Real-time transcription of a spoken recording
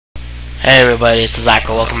Hey everybody, it's Zacho.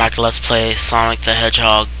 Welcome back to Let's Play Sonic the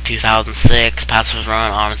Hedgehog 2006 Pacifist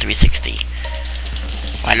Run on a 360.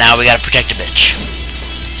 Right now we gotta protect a bitch.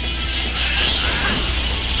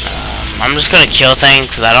 I'm just gonna kill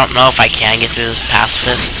things because I don't know if I can get through this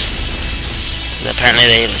Pacifist.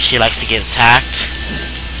 Apparently she likes to get attacked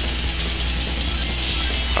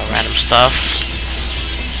by random stuff.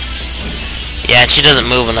 Yeah, she doesn't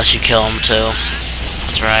move unless you kill him too.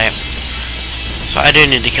 That's right. So I do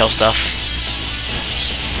need to kill stuff.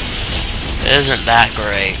 Isn't that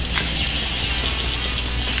great?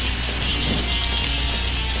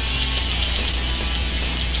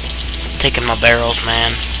 Taking my barrels,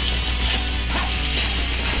 man.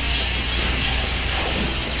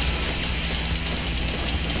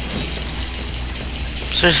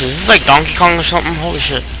 Seriously, is this like Donkey Kong or something? Holy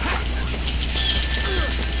shit.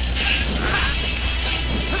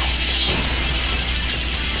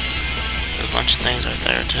 A bunch of things right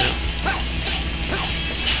there too.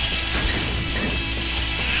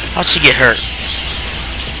 How'd she get hurt?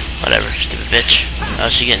 Whatever, stupid bitch.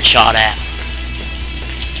 How's she getting shot at?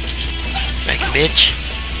 Back a bitch.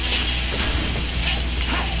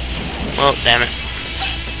 Well, damn it.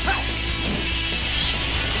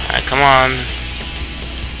 Alright, come on.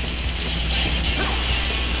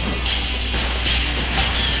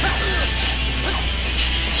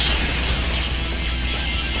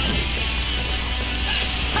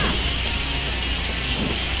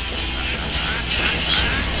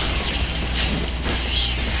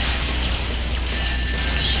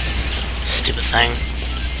 Stupid thing.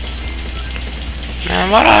 Man,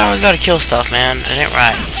 why do I always gotta kill stuff, man? It ain't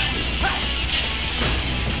right.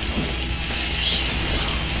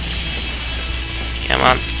 Come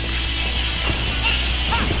on.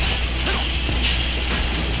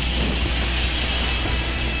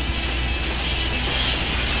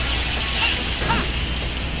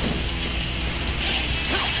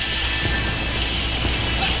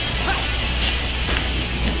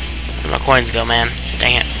 Where'd my coins go, man?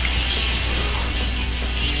 Dang it.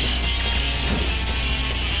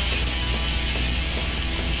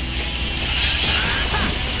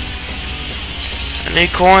 I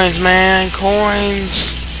need coins, man. Coins.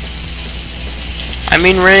 I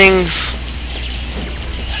mean rings.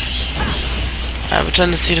 I have a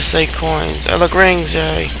tendency to say coins. Oh, look, rings,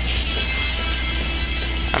 yay.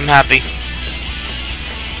 I'm happy.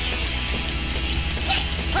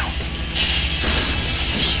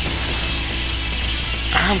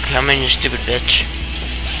 I'm coming, you stupid bitch.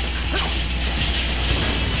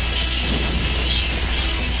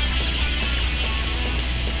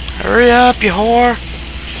 Hurry up, you whore.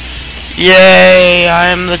 Yay, I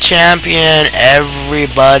am the champion.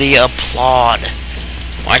 Everybody applaud.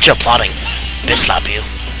 Why aren't you applauding? Bitch slap you.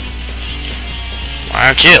 Why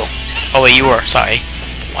aren't you? Oh wait, you were, sorry.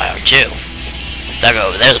 Why aren't you? That guy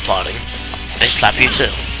over there's applauding. Bitch slap you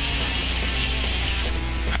too.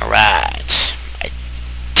 Alright. I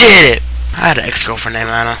did it. I had an ex-girlfriend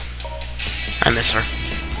named Anna. I miss her.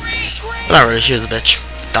 But not really, she was a bitch.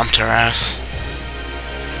 Dumped her ass.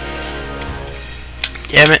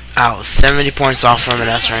 Damn it, I was 70 points off from an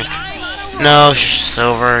S rank. No,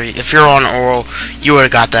 silver. If you're on oral, you would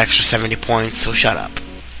have got the extra 70 points, so shut up.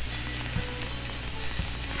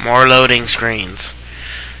 More loading screens.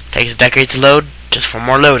 Takes a decade to load, just for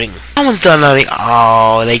more loading. Someone's done nothing.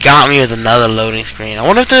 Oh, they got me with another loading screen. I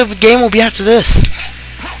wonder if the game will be after this.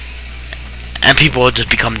 And people will just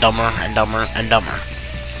become dumber and dumber and dumber.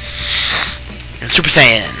 And Super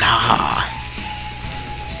Saiyan, haha.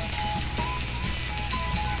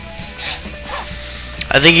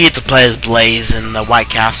 I think you get to play as Blaze in the White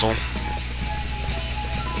Castle,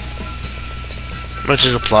 which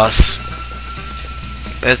is a plus.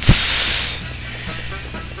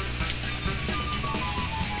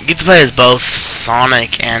 You get to play as both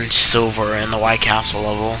Sonic and Silver in the White Castle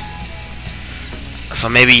level. So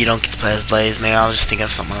maybe you don't get to play as Blaze. Maybe I'll just think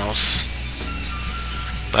of something else.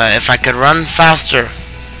 But if I could run faster,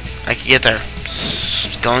 I could get there.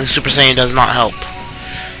 Going Super Saiyan does not help.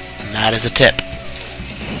 And that is a tip.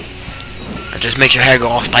 Just makes your hair go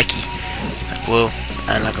all spiky. Like woo,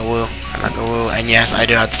 and like a woo, and like a woo. And yes, I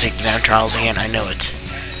do have to take the damn trials again, I know it.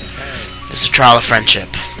 This is a trial of friendship.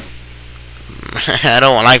 I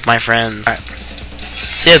don't like my friends. Right.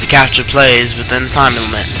 See if the capture plays within the time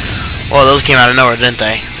limit. Well, those came out of nowhere, didn't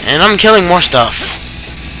they? And I'm killing more stuff.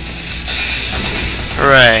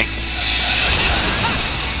 Hooray.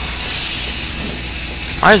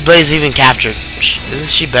 Why is Blaze even captured? Isn't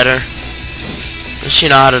she better? Does she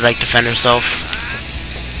know how to, like, defend herself?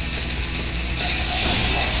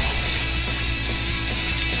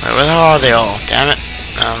 Wait, where the hell are they all? Damn it.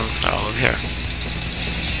 They're all over here.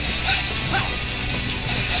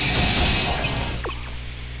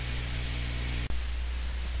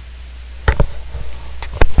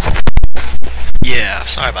 Yeah,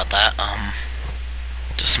 sorry about that.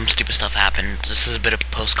 Just some stupid stuff happened. This is a bit of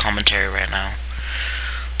post commentary right now.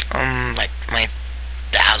 Like my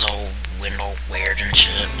dazzle window weird and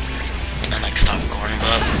shit, and like stop recording.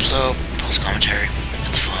 But so post commentary,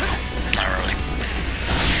 it's fun. Not really.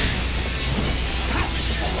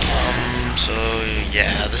 So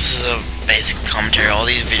yeah, this is a basic commentary. All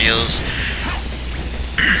these videos,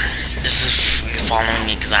 this is following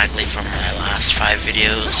exactly from my last 5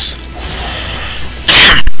 videos.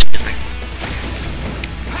 Excuse me.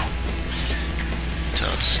 So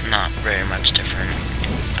it's not very much different.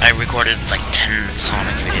 I recorded like 10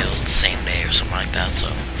 Sonic videos the same day or something like that, so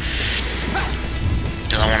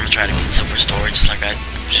because I wanted to try to get Silver Story, just like I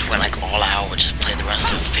just went like all out, and just play the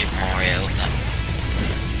rest of Paper Mario.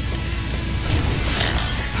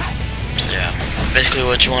 So yeah, basically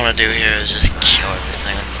what you want to do here is just kill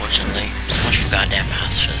everything, unfortunately. So much for goddamn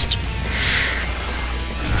Pacifist.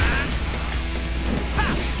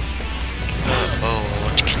 Oh,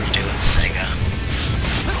 what can you do with Sega?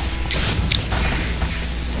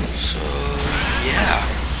 So, yeah.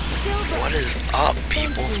 What is up,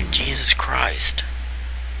 people? Jesus Christ.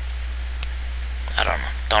 I don't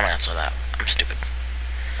know. Don't answer that. I'm stupid.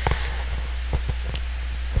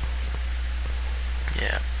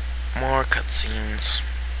 Yeah. More cutscenes.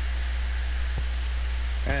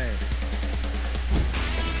 Hey.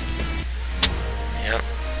 Yep.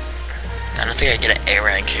 And I think I get an A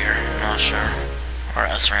rank here. I'm not sure. Or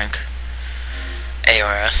S rank. A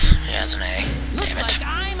or S. Yeah, it's an A. Damn it. Like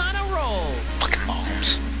I'm on a roll. Fucking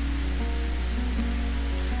bombs.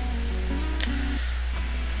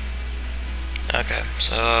 Okay,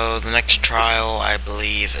 so the next trial I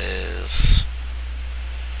believe is...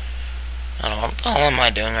 I don't know, what the hell am I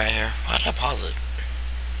doing right here? Why did I pause it?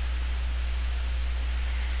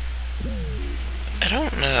 I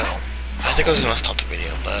don't know. I think I was gonna stop the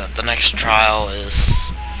video, but the next trial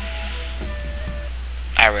is...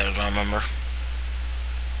 I really don't remember.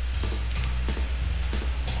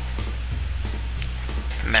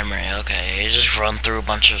 Memory, okay. You just run through a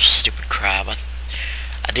bunch of stupid crap.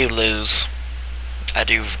 I do lose. I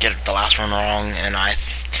do get the last one wrong, and I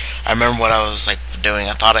remember what I was like doing.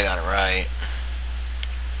 I thought I got it right,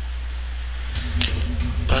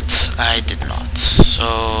 but I did not.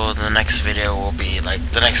 So the next video will be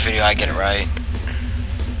like the next video I get it right,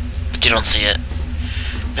 but you don't see it.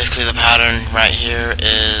 Basically, the pattern right here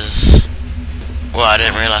is, well, I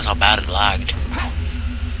didn't realize how bad it lagged.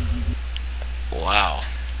 Wow,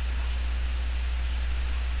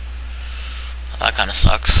 that kind of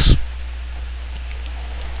sucks.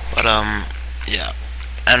 But yeah.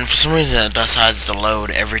 And for some reason it decides to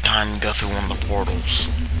load every time you go through one of the portals.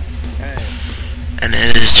 Hey. And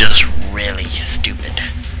it is just really stupid.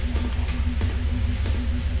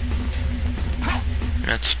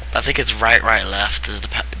 I think it's right, left is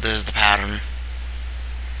there's the pattern.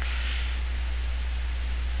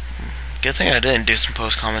 Good thing I didn't do some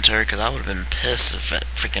post commentary, because I would have been pissed if it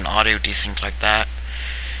freaking audio desynced like that.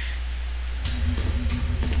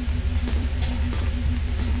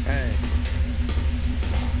 Hey.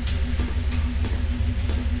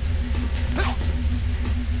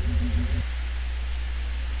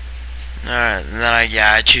 Alright, and then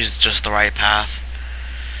I choose just the right path.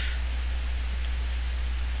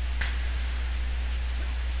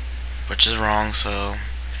 Which is wrong, so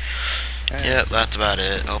yeah, that's about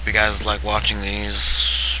it. I hope you guys like watching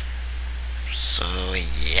these. So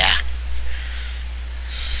yeah.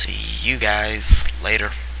 See you guys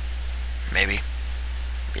later. Maybe.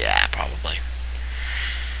 Yeah, probably.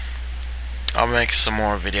 I'll make some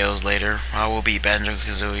more videos later. I will be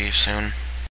Banjo-Kazooie soon.